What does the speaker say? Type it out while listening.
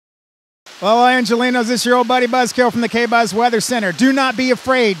Well, Angelinos, this is your old buddy Buzzkill from the K-Buzz Weather Center. Do not be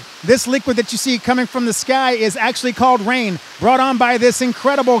afraid. This liquid that you see coming from the sky is actually called rain, brought on by this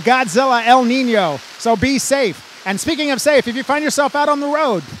incredible Godzilla El Nino. So be safe. And speaking of safe, if you find yourself out on the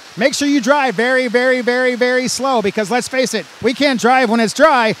road, make sure you drive very, very, very, very slow, because let's face it, we can't drive when it's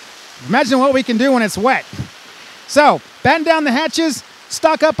dry. Imagine what we can do when it's wet. So, batten down the hatches,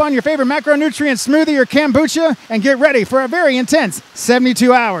 stock up on your favorite macronutrient smoothie or kombucha, and get ready for a very intense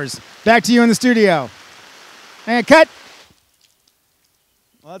 72 hours. Back to you in the studio. And cut.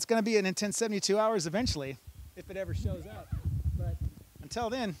 Well, it's going to be an intense 72 hours eventually, if it ever shows up. But until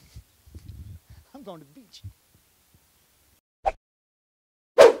then, I'm going to the beach.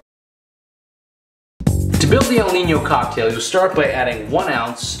 To build the El Nino cocktail, you'll start by adding 1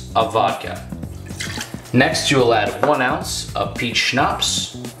 ounce of vodka. Next, you will add 1 ounce of peach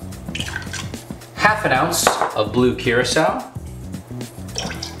schnapps, ½ ounce of blue curacao,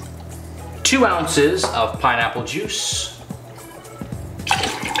 2 ounces of pineapple juice,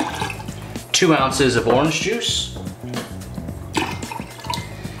 2 ounces of orange juice,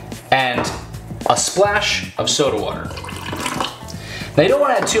 and a splash of soda water. Now you don't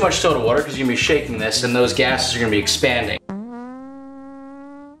want to add too much soda water because you're going to be shaking this and those gases are going to be expanding.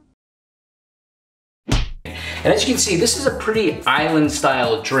 And as you can see, this is a pretty island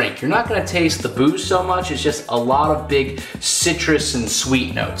style drink. You're not going to taste the booze so much, it's just a lot of big citrus and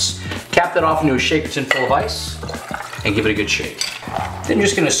sweet notes. Cap that off into a shaker tin full of ice and give it a good shake. Then you're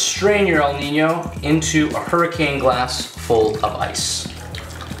just going to strain your El Nino into a hurricane glass full of ice.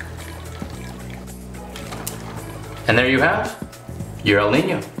 And there you have your El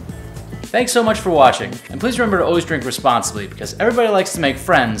Nino. Thanks so much for watching, and please remember to always drink responsibly because everybody likes to make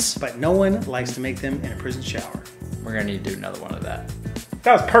friends, But no one likes to make them in a prison shower. we're gonna need to do another one of that.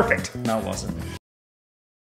 That was perfect. No, it wasn't.